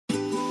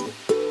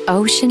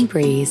Ocean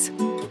breeze,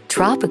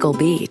 tropical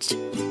beach,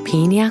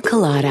 pina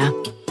colada.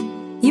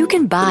 You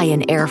can buy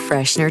an air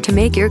freshener to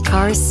make your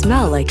car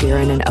smell like you're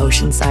in an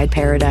oceanside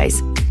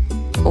paradise.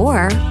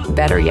 Or,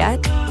 better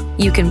yet,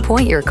 you can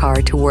point your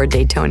car toward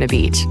Daytona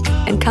Beach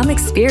and come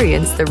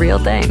experience the real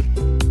thing.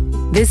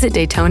 Visit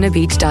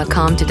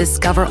DaytonaBeach.com to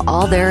discover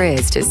all there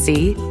is to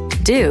see,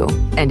 do,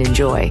 and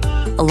enjoy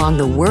along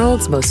the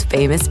world's most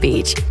famous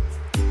beach.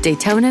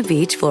 Daytona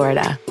Beach,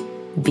 Florida.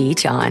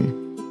 Beach on.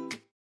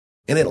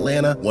 In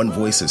Atlanta, one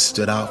voice has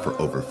stood out for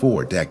over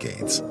 4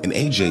 decades. An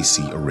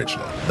AJC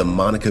original, The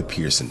Monica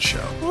Pearson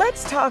Show.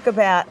 Let's talk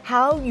about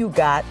how you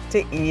got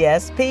to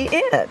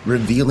ESPN.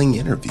 Revealing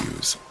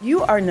interviews.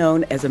 You are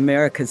known as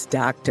America's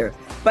doctor,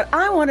 but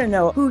I want to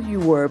know who you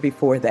were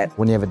before that.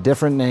 When you have a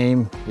different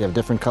name, you have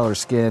different color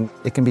skin,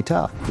 it can be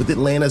tough. With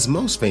Atlanta's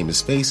most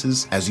famous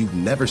faces as you've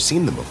never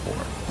seen them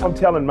before. I'm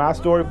telling my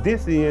story.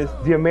 This is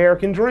the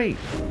American dream.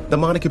 The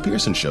Monica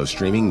Pearson Show,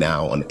 streaming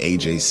now on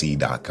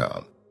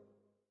AJC.com.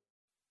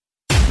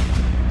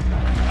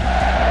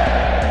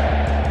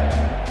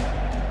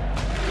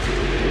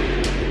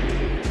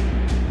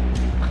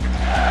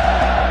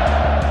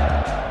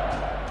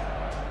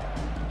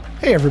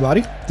 Hey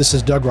everybody, this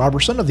is Doug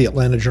Robertson of the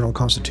Atlanta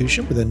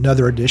Journal-Constitution with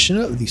another edition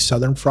of the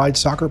Southern Fried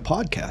Soccer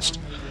Podcast.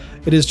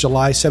 It is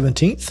July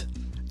 17th,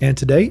 and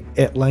today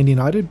Atlanta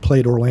United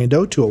played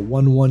Orlando to a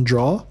 1-1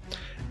 draw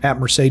at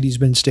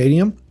Mercedes-Benz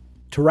Stadium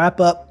to wrap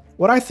up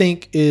what I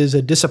think is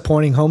a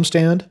disappointing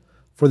homestand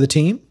for the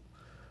team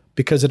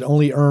because it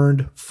only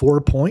earned 4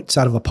 points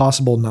out of a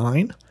possible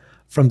 9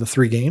 from the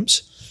 3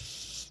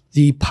 games.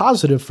 The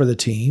positive for the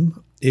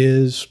team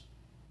is,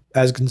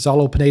 as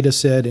Gonzalo Pineda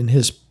said in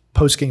his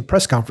post-game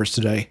press conference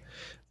today,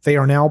 they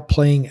are now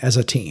playing as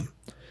a team.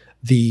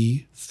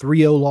 The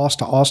 3-0 loss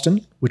to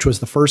Austin, which was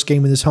the first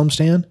game in this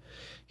homestand,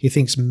 he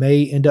thinks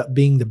may end up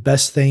being the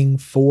best thing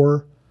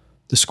for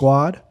the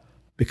squad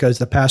because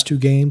the past 2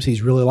 games,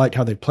 he's really liked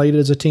how they played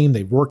as a team.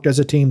 They've worked as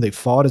a team. They've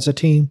fought as a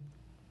team.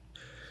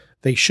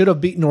 They should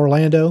have beaten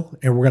Orlando,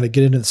 and we're going to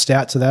get into the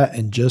stats of that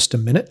in just a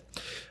minute.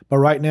 But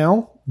right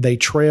now, they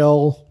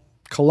trail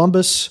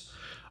Columbus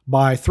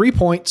by 3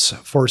 points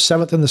for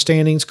 7th in the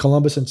standings.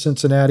 Columbus and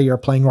Cincinnati are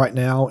playing right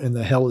now in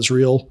the Hell is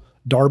Real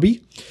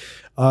derby.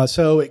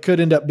 So it could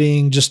end up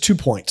being just 2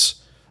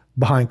 points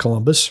behind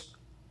Columbus,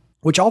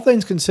 which all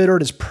things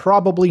considered is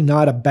probably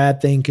not a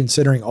bad thing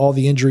considering all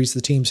the injuries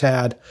the team's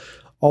had,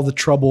 all the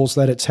troubles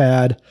that it's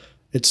had,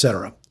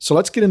 etc. So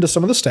let's get into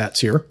some of the stats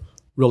here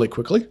really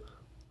quickly.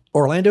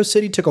 Orlando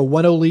City took a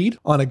 1-0 lead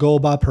on a goal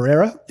by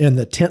Pereira in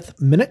the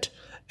 10th minute.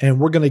 And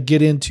we're going to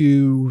get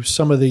into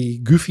some of the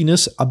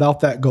goofiness about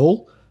that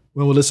goal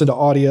when we listen to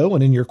audio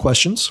and in your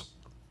questions.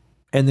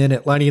 And then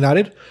Atlanta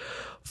United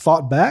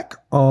fought back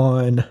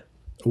on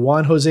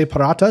Juan Jose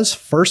Parata's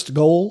first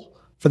goal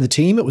for the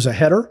team. It was a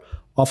header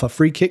off a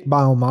free kick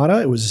by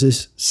Almada. It was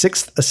his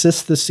 6th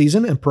assist this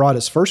season and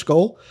Parata's first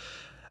goal.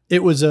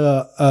 It was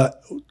a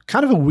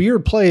kind of a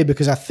weird play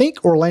because I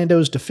think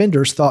Orlando's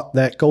defenders thought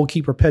that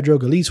goalkeeper Pedro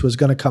Galiz was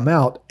going to come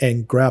out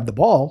and grab the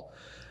ball,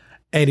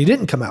 and he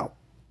didn't come out.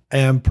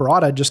 And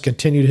Parata just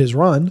continued his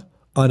run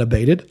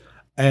unabated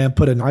and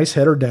put a nice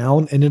header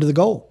down and into the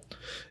goal.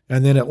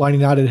 And then Atlanta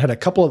United had a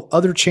couple of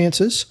other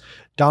chances.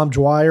 Dom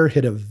Dwyer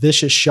hit a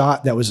vicious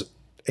shot that was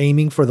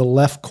aiming for the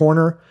left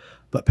corner,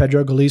 but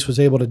Pedro Galiz was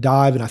able to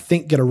dive and I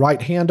think get a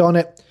right hand on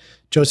it.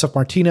 Joseph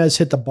Martinez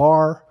hit the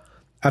bar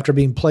after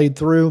being played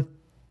through.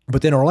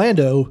 But then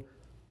Orlando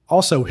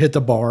also hit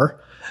the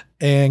bar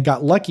and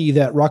got lucky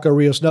that Rocco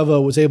Rios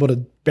Novo was able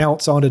to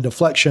bounce on a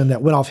deflection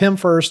that went off him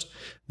first,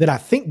 then I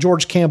think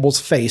George Campbell's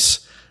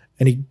face,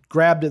 and he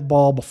grabbed the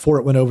ball before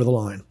it went over the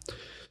line.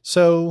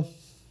 So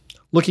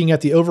looking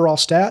at the overall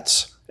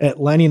stats,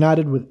 Atlanta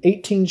United with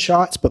 18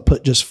 shots but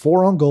put just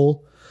 4 on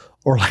goal.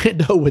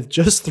 Orlando with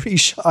just 3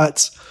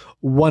 shots,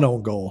 1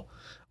 on goal,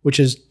 which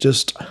is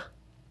just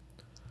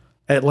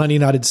Atlanta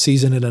United's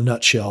season in a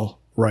nutshell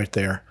right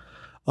there.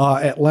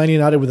 Atlanta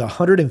United with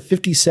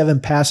 157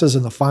 passes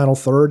in the final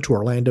third to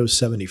Orlando's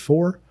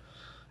 74.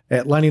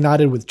 Atlanta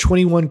United with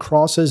 21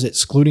 crosses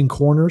excluding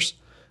corners,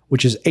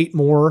 which is 8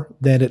 more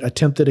than it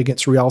attempted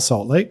against Real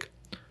Salt Lake.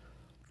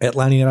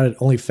 Atlanta United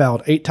only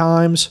fouled 8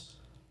 times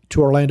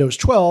to Orlando's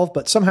 12,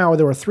 but somehow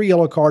there were 3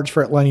 yellow cards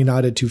for Atlanta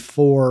United to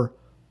 4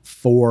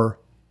 for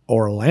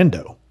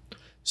Orlando.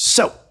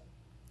 So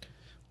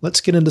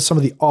let's get into some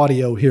of the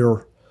audio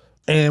here.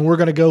 And we're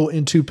going to go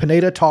into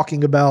Pineda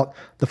talking about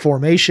the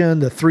formation,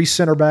 the 3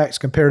 center backs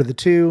compared to the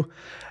 2.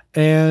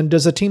 And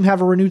does the team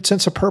have a renewed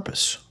sense of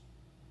purpose?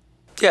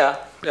 Yeah,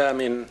 I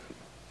mean,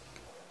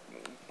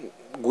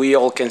 we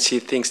all can see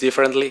things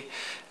differently.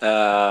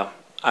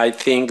 I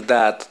think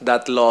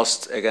that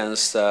loss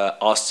against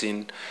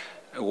Austin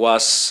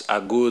was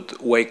a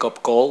good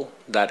wake-up call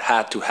that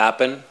had to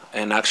happen.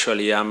 And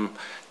actually, I'm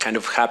kind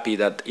of happy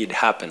that it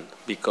happened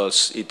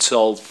because it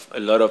solved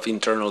a lot of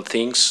internal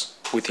things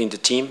within the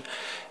team,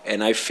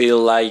 and I feel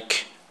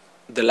like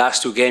the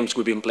last 2 games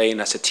we've been playing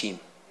as a team.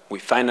 We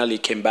finally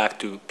came back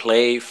to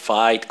play,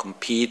 fight,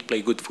 compete,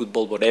 play good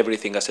football, but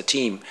everything as a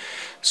team.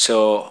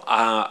 So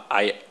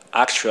I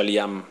actually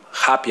I'm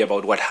happy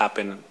about what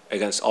happened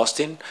against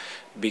Austin,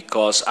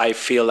 because I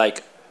feel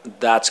like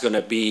that's going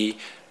to be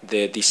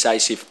the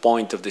decisive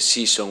point of the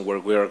season where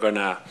we're going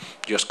to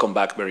just come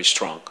back very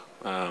strong.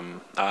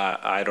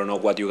 I don't know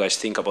what you guys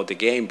think about the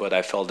game, but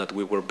I felt that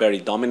we were very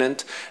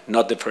dominant.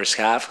 Not the first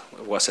half.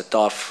 It was a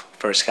tough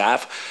first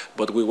half,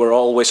 but we were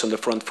always on the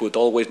front foot,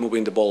 always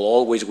moving the ball,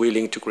 always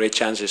willing to create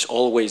chances,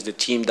 always the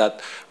team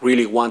that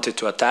really wanted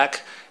to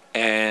attack.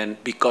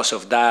 And because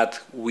of that,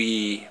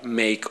 we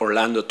make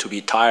Orlando to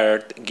be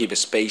tired, give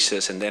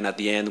spaces, and then at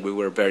the end, we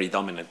were very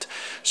dominant.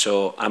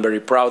 So I'm very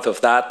proud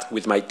of that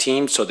with my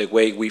team. So the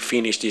way we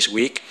finished this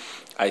week,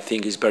 I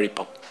think is very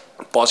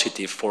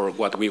positive for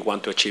what we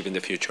want to achieve in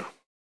the future.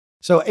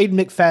 So Aiden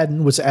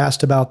McFadden was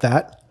asked about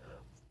that,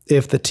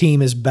 if the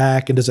team is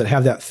back and does it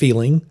have that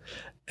feeling?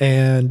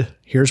 And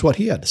here's what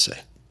he had to say.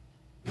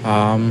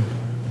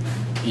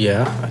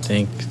 Yeah, I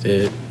think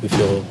that we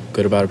feel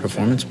good about our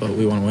performance, but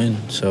we want to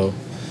win. So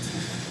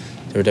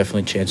there were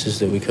definitely chances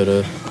that we could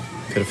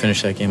have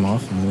finished that game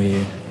off, and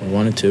we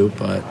wanted to,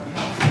 but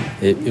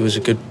it was a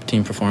good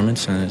team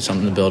performance, and it's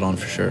something to build on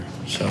for sure.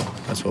 So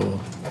that's what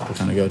we'll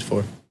kind of go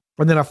for.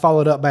 And then I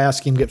followed up by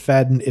asking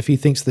McFadden if he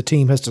thinks the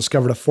team has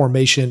discovered a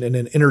formation and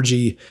an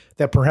energy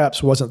that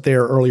perhaps wasn't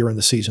there earlier in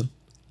the season.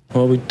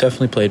 Well, we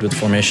definitely played with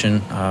formation.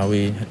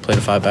 We played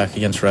a 5-back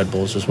against Red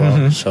Bulls as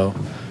well, so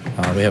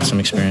we have some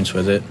experience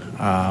with it.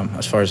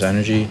 As far as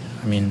energy,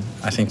 I mean,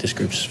 I think this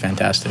group's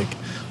fantastic.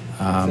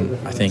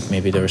 I think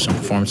maybe there were some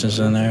performances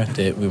in there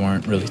that we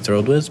weren't really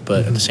thrilled with,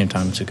 but at the same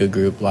time, it's a good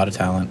group, a lot of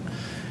talent,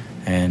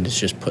 and it's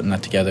just putting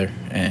that together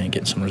and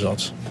getting some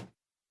results.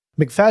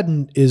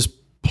 McFadden is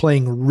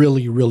playing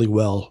really, really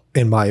well,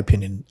 in my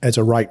opinion, as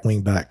a right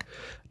wing back.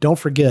 Don't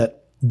forget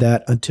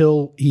that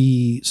until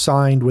he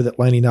signed with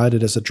Atlanta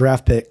United as a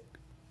draft pick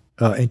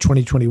in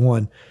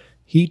 2021,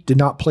 he did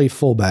not play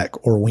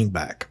fullback or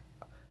wingback.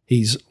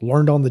 He's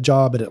learned on the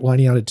job at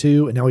Atlanta United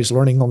too, and now he's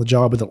learning on the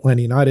job with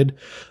Atlanta United.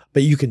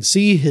 But you can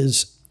see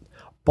his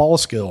ball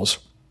skills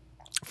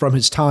from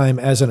his time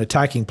as an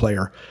attacking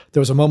player.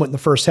 There was a moment in the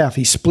first half,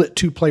 he split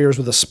two players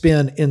with a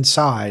spin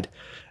inside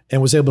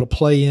and was able to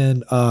play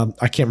in,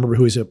 I can't remember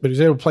who he's at, but he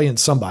was able to play in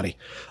somebody.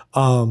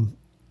 And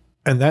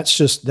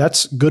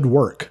that's good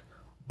work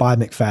by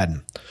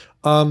McFadden.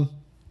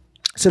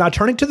 So now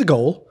turning to the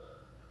goal,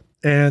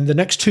 and the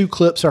next two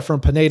clips are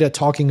from Pineda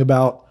talking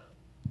about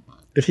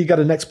if he got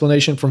an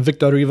explanation from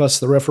Victor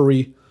Rivas, the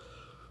referee,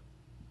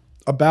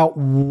 about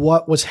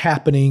what was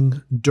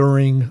happening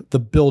during the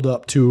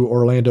build-up to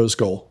Orlando's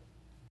goal.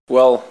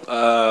 Well,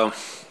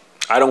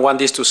 I don't want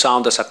this to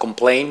sound as a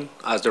complaint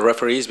as the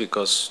referees,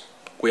 because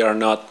we are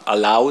not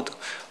allowed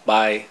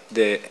by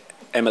the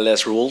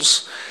MLS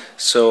rules.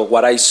 So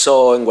what I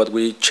saw and what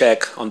we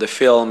check on the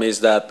film is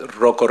that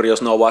Rocco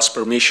Rios Novo asked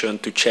permission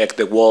to check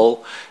the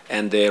wall,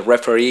 and the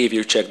referee, if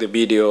you check the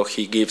video,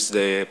 he gives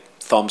the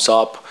thumbs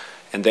up,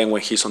 and then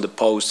when he's on the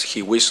post,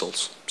 he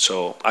whistles.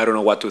 So I don't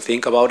know what to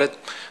think about it.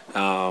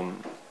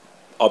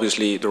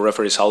 Obviously, the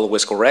referee is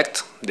always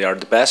correct. They are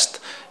the best,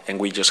 and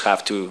we just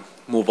have to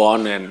move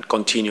on and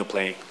continue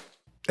playing.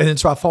 And then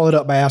so I followed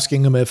up by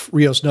asking him if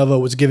Rios Novo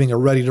was giving a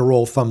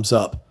ready-to-roll thumbs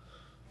up.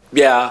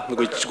 Yeah,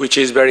 which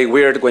is very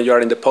weird when you are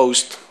in the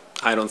post.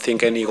 I don't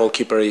think any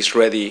goalkeeper is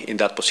ready in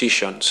that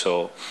position.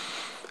 So,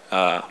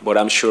 but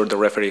I'm sure the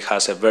referee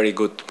has a very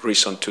good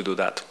reason to do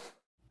that.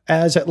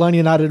 As Atlanta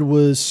United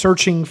was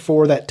searching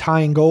for that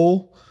tying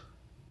goal,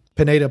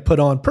 Pineda put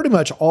on pretty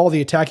much all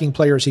the attacking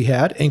players he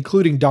had,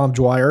 including Dom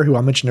Dwyer, who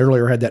I mentioned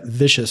earlier had that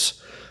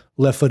vicious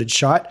left-footed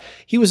shot.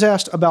 He was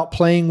asked about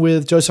playing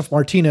with Josef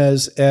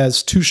Martinez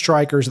as two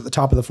strikers at the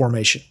top of the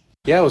formation.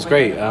 Yeah, it was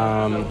great.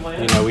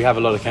 We have a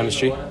lot of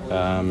chemistry,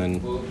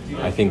 and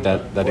I think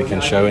that it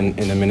can show in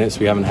the minutes.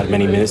 We haven't had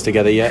many minutes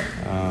together yet,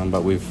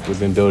 but we've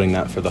been building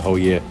that for the whole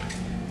year.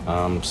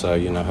 So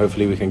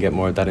hopefully we can get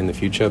more of that in the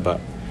future, but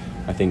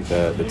I think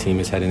the team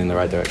is heading in the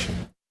right direction.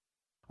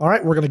 All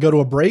right, we're going to go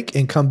to a break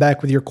and come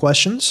back with your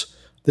questions.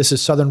 This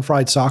is Southern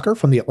Fried Soccer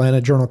from the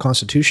Atlanta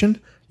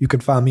Journal-Constitution. You can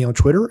find me on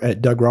Twitter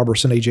at Doug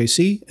Robertson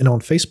AJC and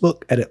on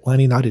Facebook at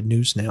Atlanta United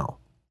News Now.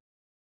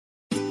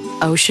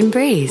 Ocean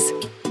breeze,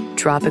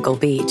 tropical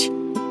beach.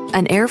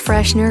 An air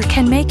freshener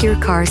can make your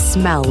car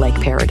smell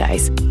like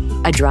paradise.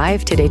 A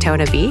drive to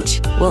Daytona Beach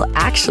will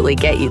actually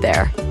get you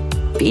there.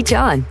 Beach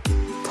on.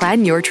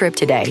 Plan your trip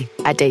today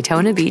at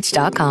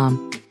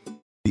DaytonaBeach.com.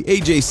 The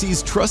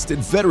AJC's trusted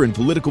veteran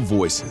political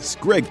voices,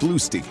 Greg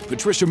Bluestein,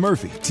 Patricia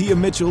Murphy, Tia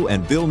Mitchell,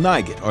 and Bill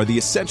Nygut, are the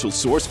essential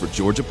source for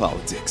Georgia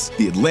politics.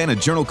 The Atlanta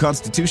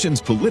Journal-Constitution's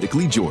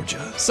Politically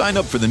Georgia. Sign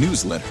up for the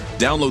newsletter,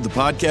 download the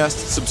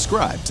podcast,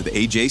 subscribe to the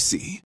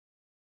AJC.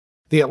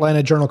 The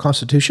Atlanta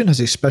Journal-Constitution has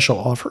a special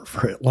offer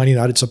for Atlanta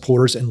United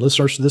supporters and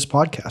listeners to this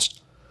podcast.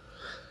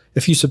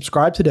 If you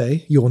subscribe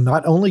today, you will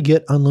not only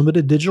get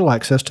unlimited digital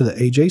access to the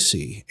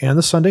AJC and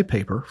the Sunday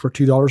paper for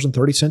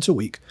 $2.30 a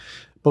week,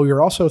 but we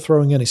are also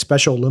throwing in a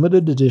special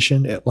limited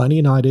edition Atlanta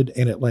United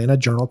and Atlanta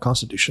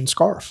Journal-Constitution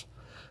scarf.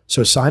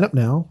 So sign up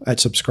now at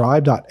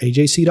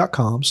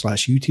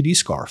subscribe.ajc.com/UTD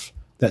scarf.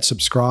 That's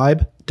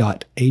subscribe.ajc.com/UTD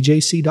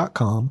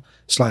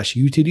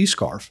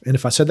shop.ajc.com/UTDscarf. And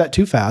if I said that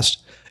too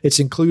fast, it's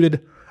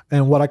included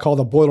in what I call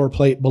the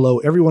boilerplate below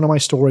every one of my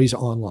stories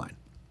online.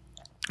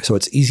 So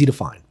it's easy to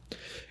find.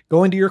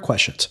 Going to your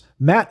questions.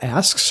 Matt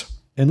asks,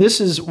 and this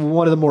is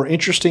one of the more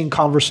interesting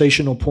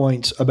conversational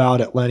points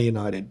about Atlanta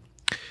United.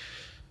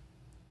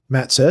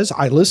 Matt says,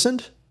 I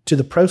listened to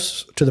the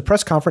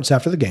press conference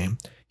after the game.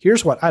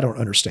 Here's what I don't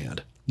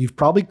understand. You've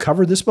probably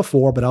covered this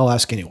before, but I'll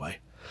ask anyway.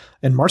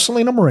 In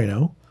Marcelino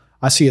Moreno,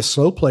 I see a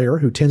slow player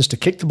who tends to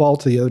kick the ball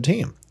to the other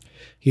team.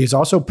 He is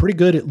also pretty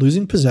good at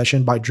losing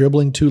possession by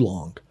dribbling too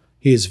long.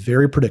 He is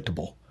very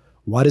predictable.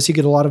 Why does he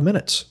get a lot of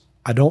minutes?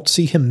 I don't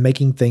see him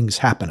making things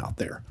happen out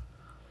there.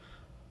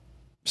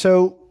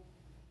 So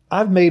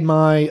I've made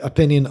my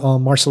opinion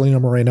on Marcelino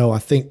Moreno, I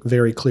think,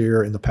 very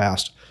clear in the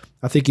past.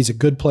 I think he's a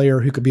good player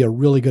who could be a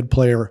really good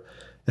player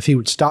if he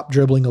would stop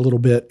dribbling a little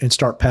bit and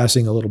start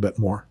passing a little bit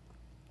more.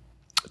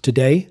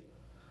 Today,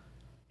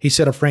 he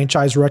set a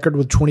franchise record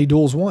with 20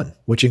 duels won,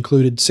 which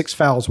included 6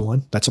 fouls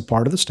won. That's a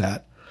part of the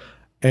stat,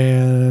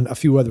 and a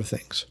few other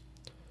things.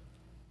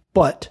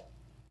 But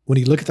when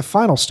you look at the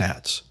final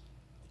stats,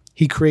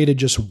 he created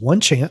just one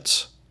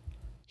chance.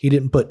 He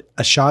didn't put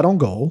a shot on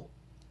goal.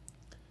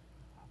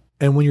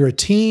 And when you're a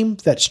team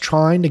that's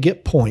trying to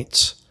get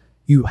points,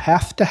 you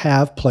have to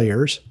have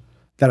players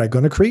that are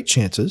going to create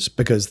chances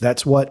because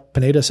that's what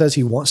Pineda says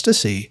he wants to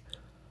see.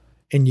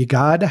 And you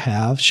got to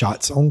have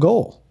shots on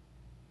goal.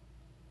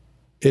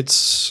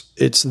 It's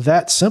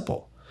that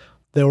simple.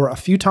 There were a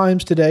few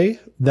times today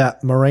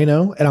that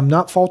Moreno, and I'm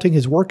not faulting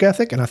his work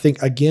ethic, and I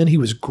think, again, he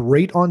was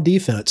great on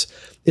defense.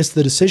 It's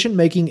the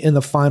decision-making in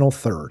the final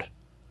third.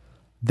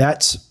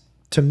 That's,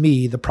 to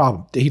me, the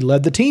problem. He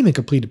led the team in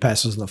completed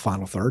passes in the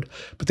final third,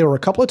 but there were a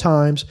couple of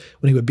times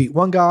when he would beat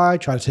one guy,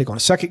 try to take on a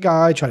second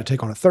guy, try to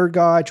take on a third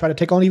guy, try to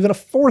take on even a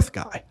fourth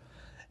guy.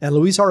 And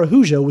Luis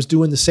Araujo was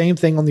doing the same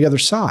thing on the other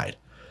side.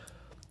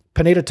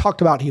 Pineda talked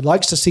about he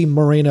likes to see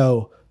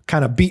Moreno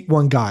kind of beat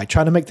one guy,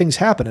 try to make things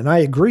happen, and I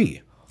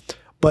agree.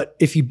 But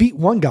if you beat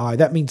one guy,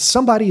 that means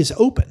somebody is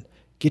open.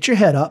 Get your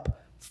head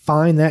up,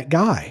 find that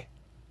guy.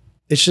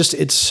 It's just,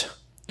 it's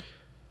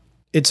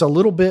a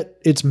little bit,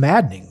 it's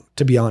maddening,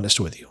 to be honest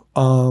with you.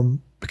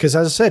 Because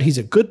as I said, he's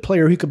a good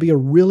player who could be a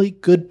really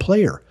good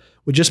player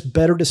with just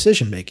better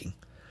decision-making.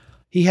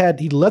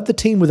 He led the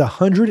team with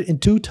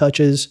 102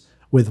 touches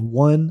with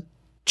one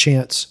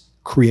chance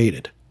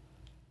created.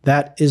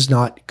 That is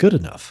not good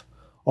enough.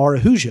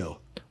 Araujo,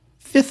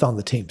 5th on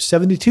the team,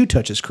 72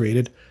 touches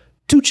created,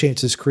 2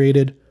 chances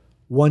created,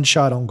 1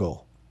 shot on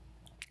goal.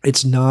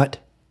 It's not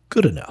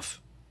good enough.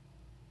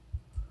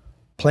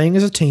 Playing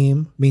as a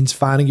team means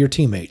finding your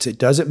teammates. It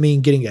doesn't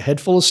mean getting a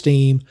head full of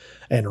steam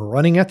and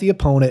running at the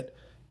opponent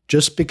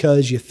just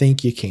because you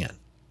think you can.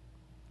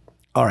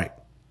 All right.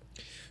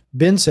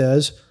 Ben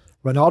says,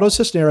 Ronaldo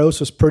Cisneros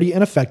was pretty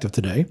ineffective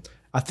today.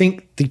 I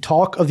think the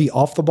talk of the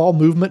off-the-ball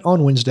movement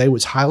on Wednesday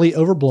was highly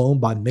overblown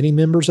by many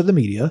members of the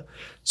media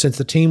since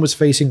the team was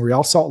facing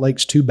Real Salt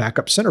Lake's 2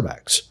 backup center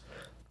backs.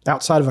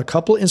 Outside of a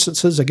couple of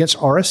instances against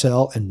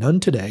RSL and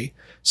none today,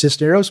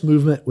 Cisneros'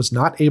 movement was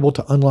not able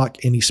to unlock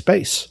any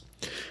space.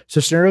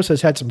 Cisneros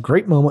has had some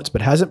great moments,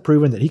 but hasn't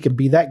proven that he can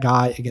be that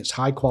guy against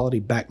high-quality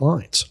back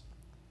lines.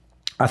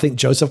 I think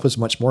Joseph was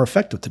much more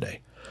effective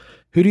today.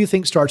 Who do you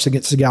think starts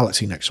against the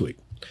Galaxy next week?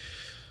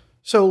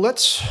 So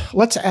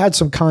let's add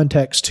some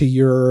context to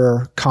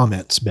your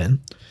comments,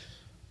 Ben.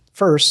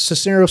 First,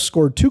 Cisneros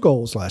scored 2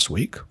 goals last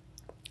week.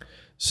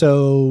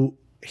 So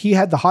he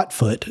had the hot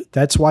foot.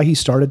 That's why he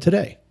started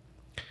today.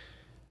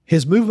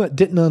 His movement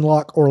didn't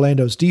unlock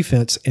Orlando's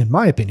defense, in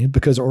my opinion,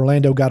 because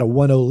Orlando got a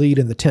 1-0 lead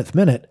in the 10th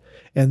minute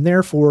and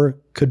therefore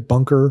could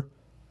bunker,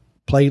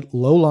 play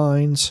low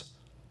lines,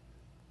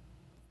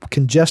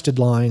 congested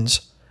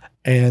lines,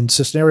 and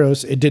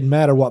Cisneros, it didn't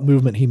matter what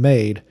movement he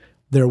made.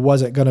 There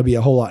wasn't going to be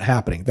a whole lot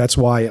happening. That's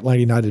why Atlanta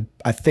United,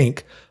 I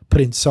think,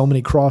 put in so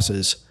many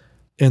crosses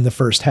in the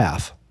first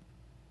half.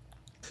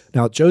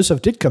 Now,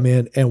 Joseph did come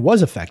in and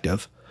was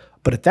effective,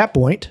 but at that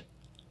point,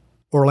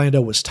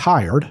 Orlando was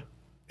tired.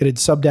 It had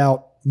subbed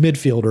out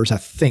midfielders, I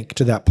think,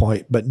 to that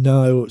point, but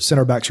no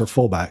center backs or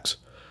fullbacks.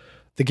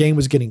 The game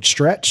was getting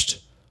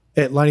stretched.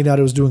 Atlanta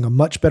United was doing a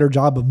much better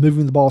job of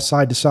moving the ball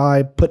side to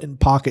side, putting it in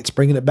pockets,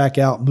 bringing it back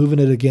out, moving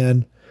it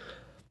again.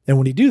 And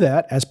when you do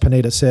that, as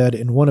Pineda said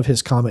in one of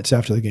his comments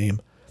after the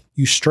game,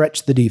 you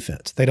stretch the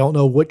defense. They don't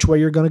know which way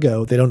you're going to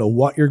go. They don't know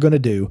what you're going to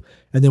do.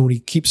 And then when you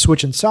keep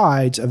switching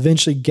sides,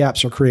 eventually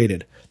gaps are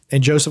created.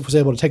 And Joseph was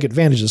able to take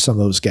advantage of some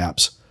of those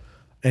gaps.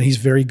 And he's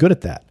very good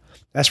at that.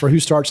 As for who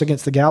starts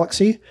against the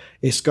Galaxy,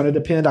 it's going to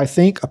depend, I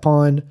think,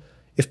 upon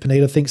if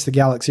Pineda thinks the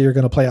Galaxy are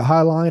going to play a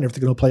high line or if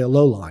they're going to play a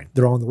low line.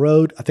 They're on the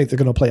road. I think they're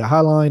going to play a high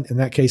line. In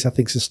that case, I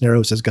think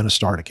Cisneros is going to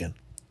start again.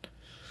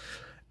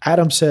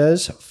 Adam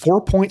says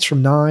 4 points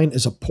from 9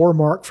 is a poor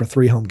mark for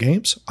 3 home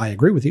games. I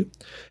agree with you.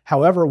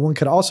 However, one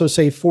could also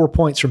say 4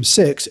 points from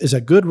 6 is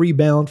a good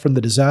rebound from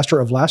the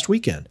disaster of last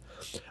weekend,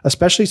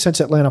 especially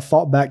since Atlanta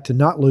fought back to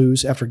not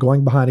lose after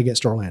going behind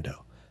against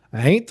Orlando.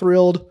 I ain't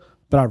thrilled,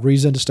 but I've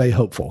reason to stay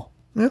hopeful.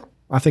 Yeah,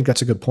 I think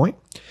that's a good point.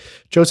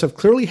 Joseph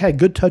clearly had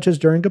good touches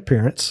during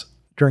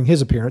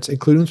his appearance,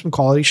 including some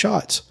quality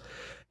shots.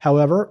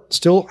 However,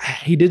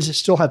 he did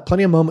still have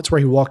plenty of moments where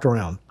he walked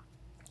around.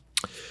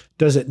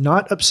 Does it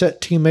not upset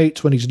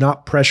teammates when he's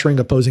not pressuring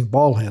opposing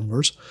ball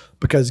handlers?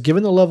 Because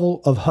given the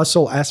level of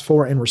hustle asked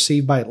for and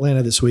received by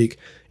Atlanta this week,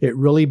 it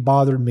really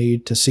bothered me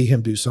to see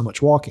him do so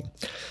much walking.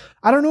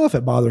 I don't know if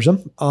it bothers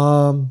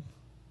him.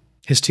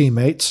 His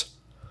teammates.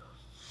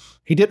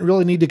 He didn't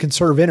really need to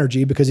conserve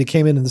energy because he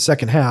came in the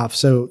second half,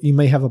 so you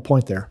may have a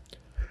point there.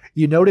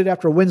 You noted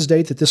after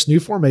Wednesday that this new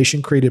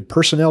formation created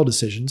personnel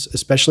decisions,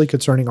 especially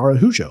concerning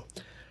Araujo.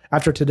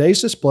 After today's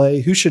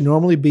display, who should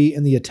normally be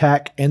in the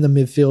attack and the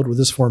midfield with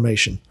this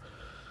formation?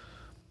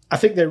 I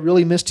think they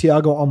really missed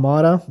Thiago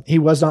Almada. He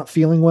was not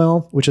feeling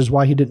well, which is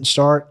why he didn't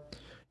start.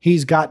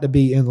 He's got to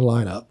be in the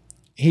lineup.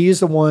 He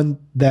is the one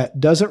that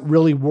doesn't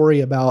really worry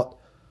about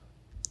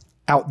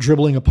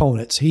out-dribbling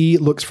opponents. He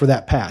looks for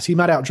that pass. He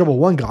might out-dribble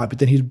one guy, but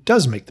then he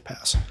does make the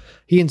pass.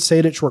 He and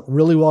Sejdic work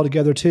really well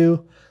together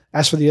too.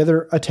 As for the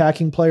other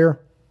attacking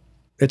player,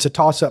 it's a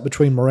toss-up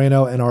between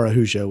Moreno and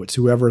Araujo. It's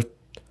whoever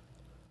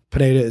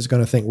Pineda is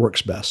going to think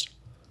works best.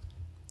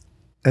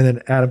 And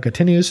then Adam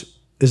continues,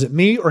 is it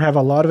me or have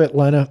a lot of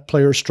Atlanta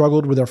players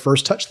struggled with their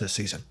first touch this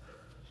season?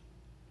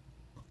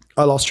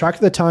 I lost track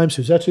of the time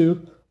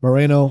Suzetu,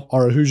 Moreno,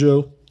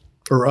 Araujo,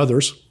 or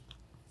others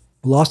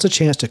lost a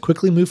chance to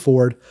quickly move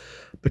forward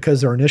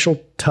because their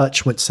initial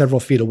touch went several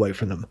feet away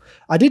from them.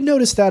 I did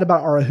notice that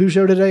about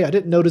Araujo today. I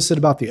didn't notice it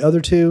about the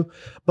other two,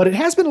 but it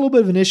has been a little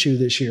bit of an issue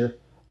this year,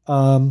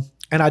 and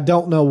I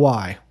don't know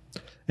why.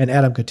 And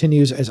Adam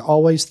continues, as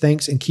always,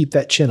 thanks and keep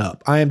that chin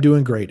up. I am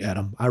doing great,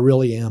 Adam. I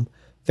really am.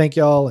 Thank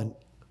y'all, and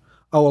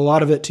owe a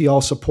lot of it to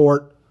y'all's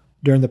support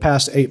during the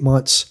past 8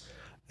 months,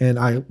 and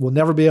I will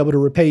never be able to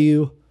repay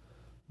you,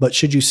 but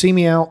should you see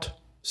me out,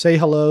 say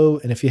hello,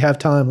 and if you have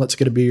time, let's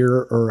get a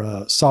beer or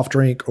a soft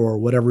drink or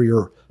whatever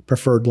your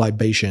preferred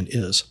libation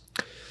is.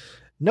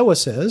 Noah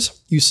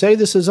says, you say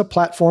this is a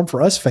platform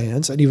for us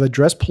fans, and you've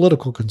addressed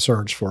political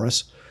concerns for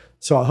us,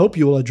 so I hope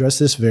you will address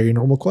this very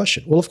normal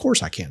question. Well, of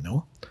course I can,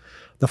 Noah.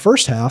 The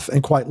first half,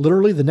 and quite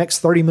literally the next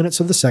 30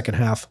 minutes of the second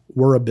half,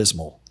 were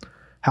abysmal.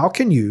 How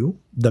can you,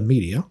 the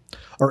media,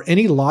 or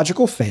any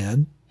logical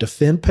fan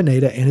defend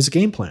Pineda and his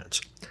game plans?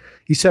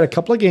 You said a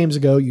couple of games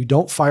ago you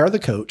don't fire the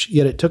coach,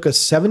 yet it took us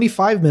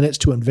 75 minutes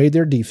to invade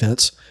their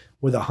defense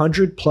with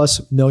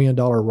 $100+ million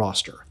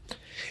roster.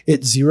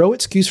 It's zero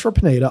excuse for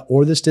Pineda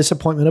or this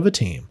disappointment of a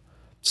team.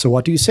 So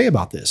what do you say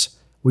about this?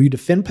 Will you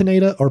defend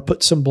Pineda or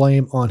put some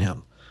blame on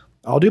him?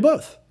 I'll do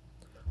both.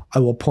 I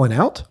will point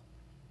out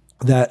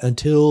that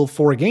until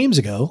 4 games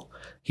ago,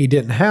 he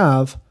didn't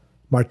have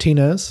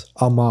Martinez,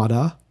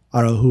 Almada,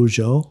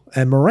 Araujo,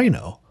 and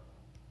Moreno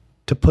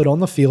to put on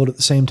the field at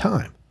the same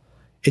time.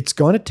 It's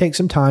going to take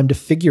some time to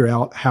figure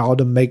out how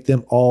to make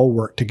them all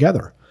work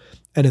together.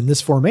 And in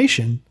this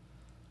formation,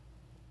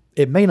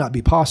 it may not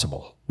be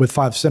possible with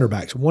 5 center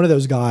backs. One of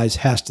those guys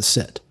has to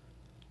sit.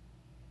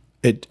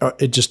 It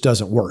just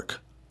doesn't work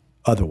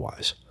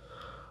otherwise.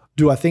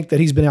 Do I think that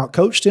he's been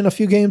outcoached in a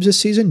few games this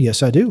season?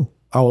 Yes, I do.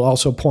 I will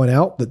also point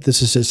out that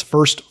this is his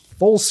first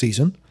full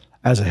season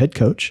as a head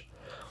coach.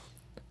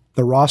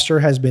 The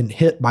roster has been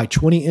hit by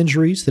 20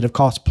 injuries that have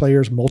cost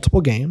players multiple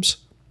games.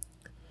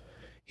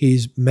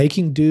 He's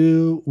making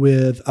do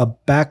with a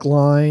back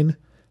line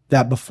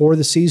that before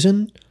the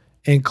season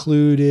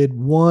included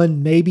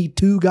 1, maybe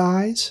 2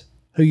 guys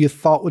who you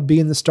thought would be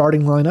in the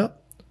starting lineup.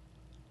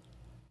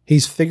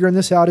 He's figuring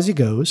this out as he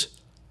goes.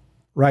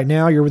 Right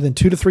now, you're within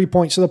 2 to 3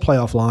 points of the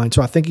playoff line,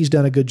 so I think he's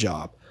done a good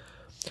job.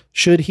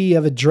 Should he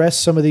have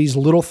addressed some of these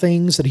little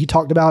things that he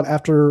talked about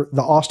after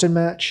the Austin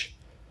match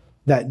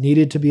that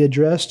needed to be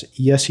addressed?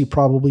 Yes, he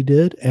probably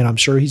did, and I'm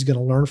sure he's going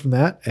to learn from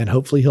that, and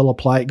hopefully he'll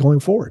apply it going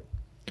forward.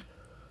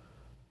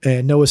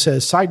 And Noah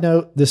says, side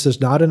note, this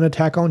is not an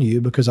attack on you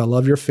because I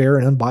love your fair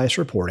and unbiased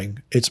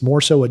reporting. It's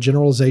more so a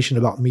generalization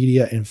about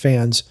media and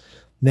fans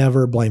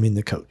never blaming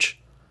the coach.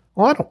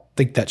 Well, I don't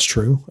think that's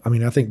true. I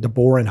mean, I think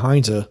DeBoer and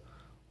Heinze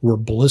were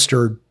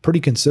blistered pretty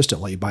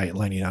consistently by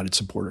Atlanta United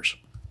supporters.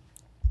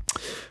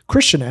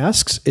 Christian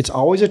asks, it's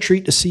always a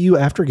treat to see you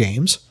after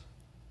games.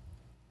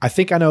 I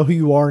think I know who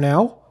you are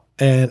now,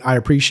 and I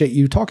appreciate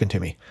you talking to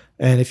me.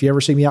 And if you ever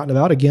see me out and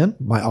about again,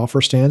 my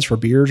offer stands for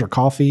beers or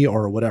coffee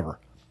or whatever.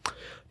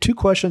 2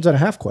 questions and a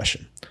half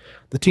question.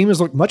 The team has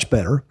looked much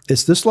better.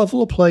 Is this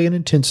level of play and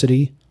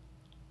intensity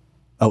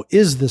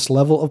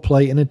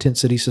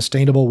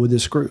sustainable with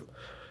this group?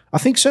 I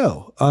think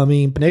so. I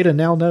mean, Pineda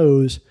now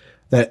knows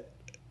that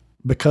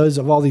because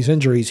of all these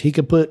injuries, he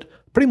could put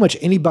pretty much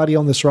anybody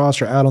on this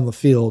roster out on the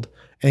field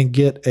and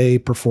get a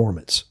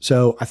performance.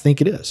 So I think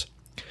it is.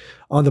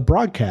 On the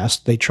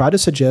broadcast, they try to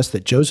suggest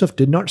that Joseph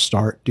did not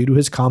start due to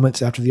his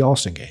comments after the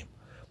Austin game.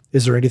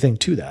 Is there anything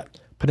to that?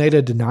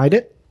 Pineda denied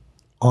it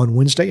on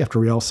Wednesday after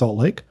Real Salt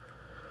Lake.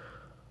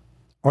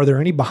 Are there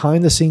any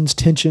behind-the-scenes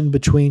tension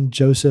between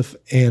Joseph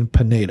and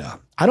Pineda?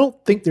 I don't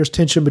think there's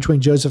tension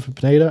between Joseph and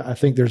Pineda. I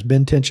think there's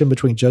been tension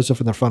between Joseph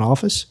and the front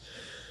office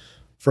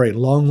for a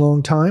long,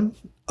 long time.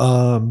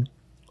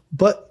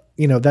 But,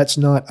 that's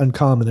not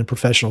uncommon in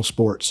professional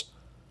sports.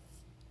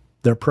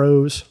 They're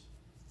pros.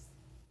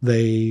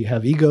 They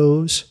have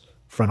egos.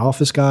 Front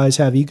office guys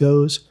have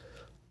egos.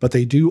 But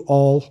they do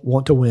all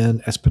want to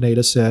win, as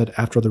Pineda said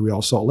after the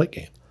Real Salt Lake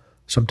game.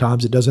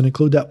 Sometimes it doesn't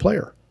include that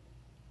player.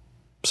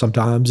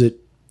 Sometimes it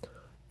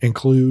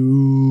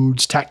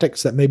includes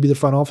tactics that maybe the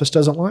front office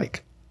doesn't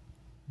like.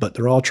 But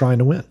they're all trying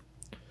to win.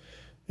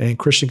 And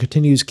Christian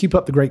continues, keep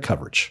up the great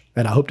coverage.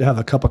 And I hope to have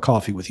a cup of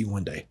coffee with you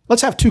one day.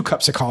 Let's have 2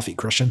 cups of coffee,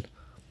 Christian.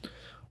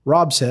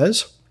 Rob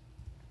says,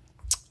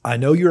 I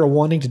know you're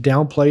wanting to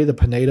downplay the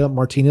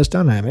Pineda-Martinez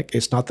dynamic.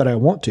 It's not that I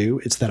want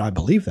to, it's that I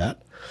believe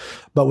that.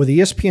 But with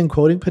ESPN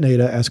quoting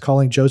Pineda as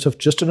calling Joseph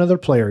just another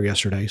player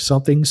yesterday,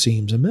 something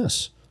seems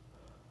amiss.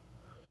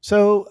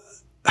 So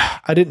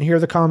I didn't hear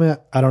the comment.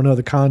 I don't know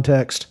the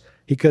context.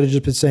 He could have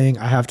just been saying,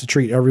 I have to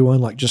treat everyone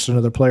like just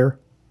another player,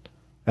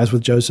 as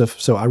with Joseph.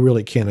 So I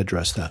really can't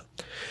address that.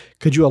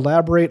 Could you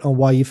elaborate on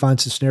why you find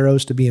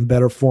Cisneros to be in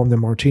better form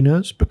than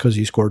Martinez? Because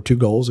he scored 2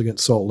 goals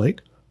against Salt Lake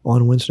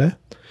on Wednesday.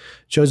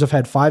 Joseph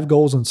had 5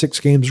 goals in 6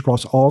 games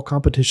across all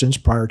competitions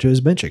prior to his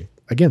benching.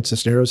 Again,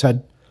 Cisneros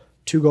had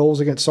 2 goals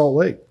against Salt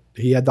Lake.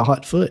 He had the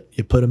hot foot.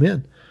 You put him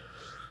in.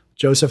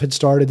 Joseph had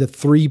started the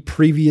 3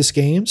 previous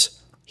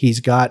games. He's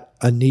got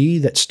a knee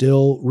that's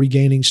still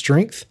regaining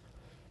strength.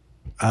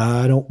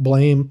 I don't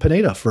blame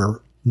Pineda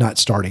for not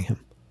starting him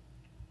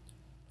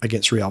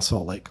against Real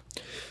Salt Lake.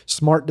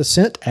 Smart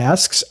Descent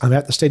asks, I'm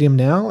at the stadium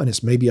now, and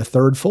it's maybe a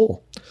third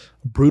full.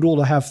 Brutal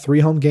to have 3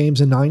 home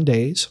games in 9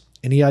 days.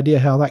 Any idea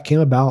how that came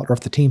about or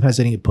if the team has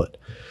any input?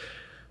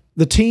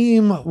 The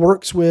team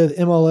works with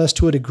MLS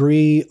to a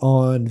degree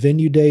on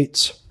venue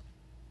dates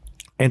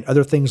and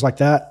other things like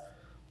that.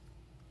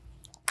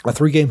 A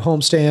 3-game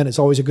homestand is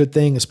always a good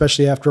thing,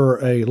 especially after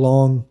a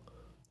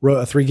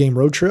 3-game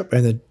road trip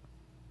and then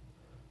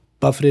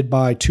buffeted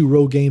by 2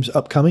 road games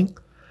upcoming.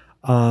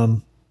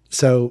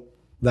 So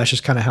that's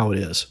just kind of how it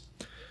is.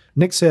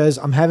 Nick says,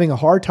 I'm having a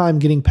hard time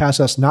getting past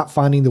us not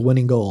finding the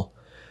winning goal.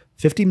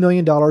 $50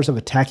 million of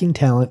attacking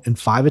talent and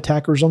 5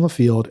 attackers on the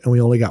field, and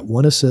we only got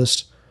 1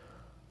 assist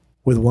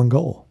with 1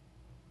 goal.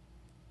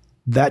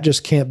 That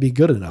just can't be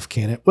good enough,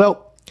 can it?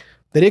 Well,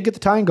 they did get the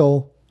tying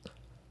goal.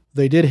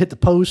 They did hit the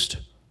post.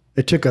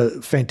 It took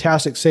a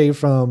fantastic save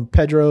from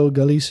Pedro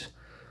Galiz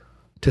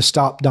to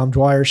stop Dom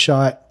Dwyer's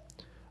shot.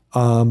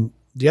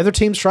 The other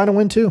team's trying to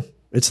win too.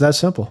 It's that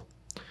simple.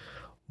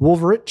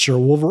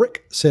 Wolverick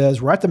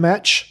says, we're at the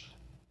match,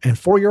 and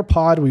for your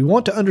pod, we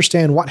want to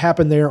understand what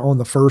happened there on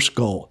the first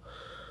goal.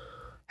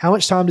 How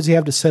much time does he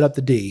have to set up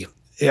the D?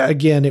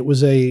 Again, it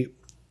was I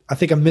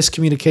think a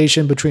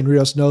miscommunication between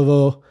Rios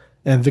Novo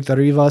and Victor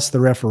Rivas, the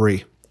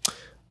referee.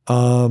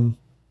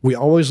 We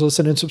always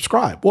listen and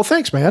subscribe. Well,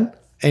 thanks, man.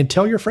 And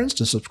tell your friends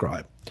to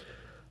subscribe.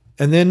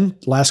 And then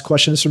last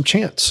question is from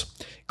Chance.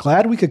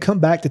 Glad we could come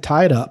back to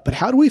tie it up, but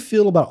how do we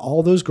feel about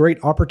all those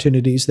great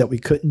opportunities that we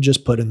couldn't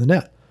just put in the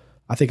net?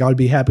 I think I would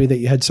be happy that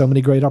you had so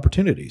many great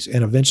opportunities,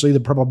 and eventually the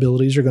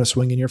probabilities are going to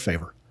swing in your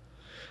favor.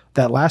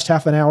 That last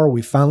half an hour,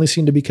 we finally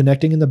seem to be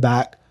connecting in the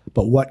back,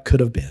 but what could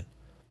have been?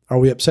 Are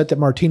we upset that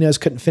Martinez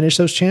couldn't finish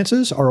those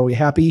chances, or are we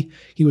happy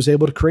he was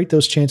able to create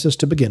those chances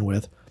to begin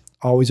with?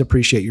 Always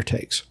appreciate your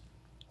takes.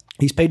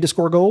 He's paid to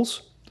score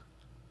goals.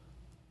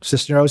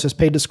 Cisneros has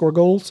paid to score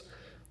goals.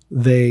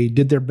 They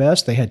did their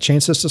best. They had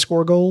chances to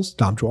score goals.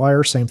 Dom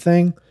Dwyer, same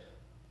thing.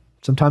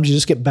 Sometimes you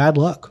just get bad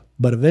luck.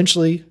 But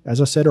eventually,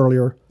 as I said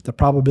earlier, the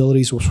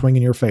probabilities will swing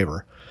in your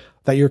favor.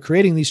 That you're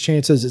creating these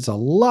chances, it's a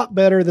lot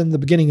better than the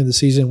beginning of the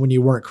season when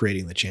you weren't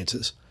creating the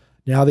chances.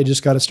 Now they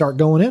just got to start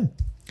going in.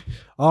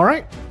 All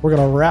right, we're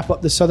going to wrap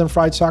up the Southern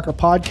Fried Soccer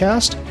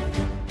podcast.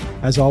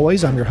 As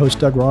always, I'm your host,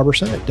 Doug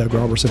Robertson, at Doug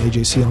Robertson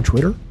AJC on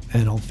Twitter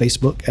and on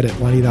Facebook at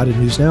Atlanta United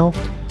News Now.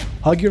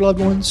 Hug your loved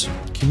ones,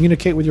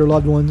 communicate with your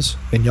loved ones,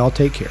 and y'all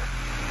take care.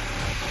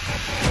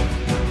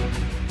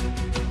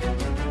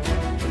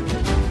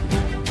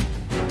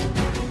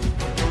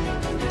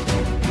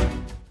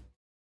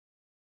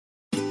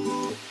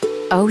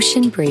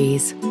 Ocean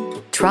breeze,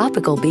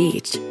 tropical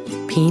beach,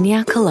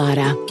 pina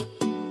colada.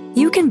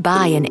 You can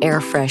buy an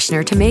air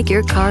freshener to make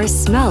your car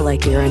smell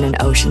like you're in an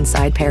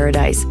oceanside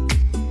paradise.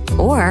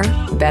 Or,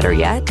 better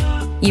yet,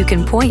 you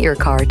can point your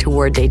car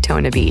toward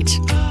Daytona Beach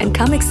and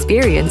come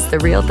experience the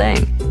real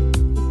thing.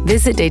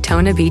 Visit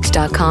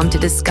DaytonaBeach.com to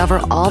discover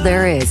all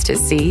there is to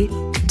see,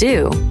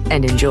 do,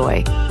 and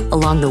enjoy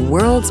along the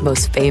world's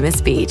most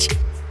famous beach.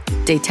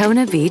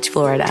 Daytona Beach,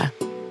 Florida.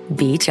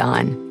 Beach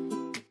on.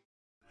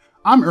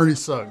 I'm Ernie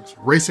Suggs,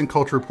 race and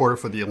culture reporter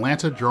for the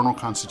Atlanta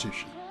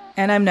Journal-Constitution.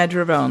 And I'm Nedra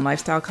Ravone,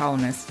 lifestyle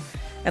columnist.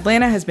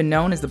 Atlanta has been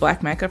known as the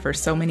Black Mecca for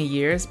so many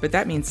years, but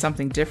that means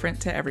something different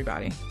to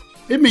everybody.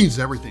 It means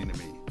everything to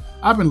me.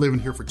 I've been living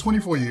here for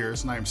 24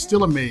 years, and I am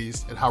still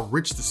amazed at how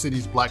rich the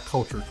city's Black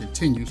culture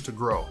continues to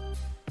grow.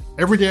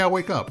 Every day I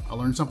wake up, I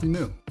learn something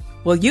new.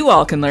 Well, you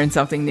all can learn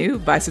something new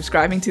by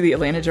subscribing to the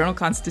Atlanta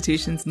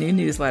Journal-Constitution's new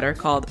newsletter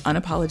called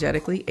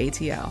Unapologetically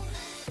ATL.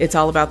 It's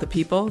all about the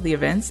people, the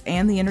events,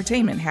 and the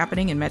entertainment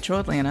happening in Metro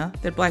Atlanta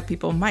that Black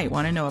people might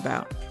want to know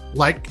about.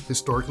 Like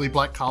historically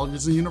Black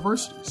colleges and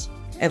universities.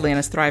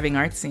 Atlanta's thriving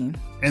art scene,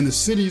 and the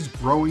city's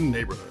growing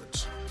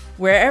neighborhoods.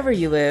 Wherever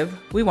you live,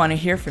 we want to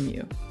hear from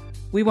you.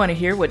 We want to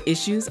hear what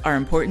issues are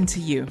important to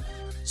you.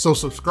 So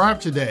subscribe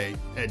today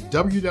at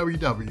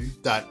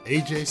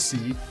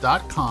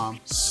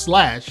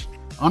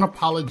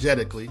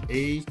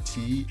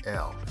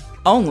www.ajc.com/unapologeticallyatl.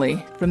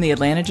 Only from the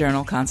Atlanta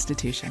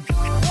Journal-Constitution.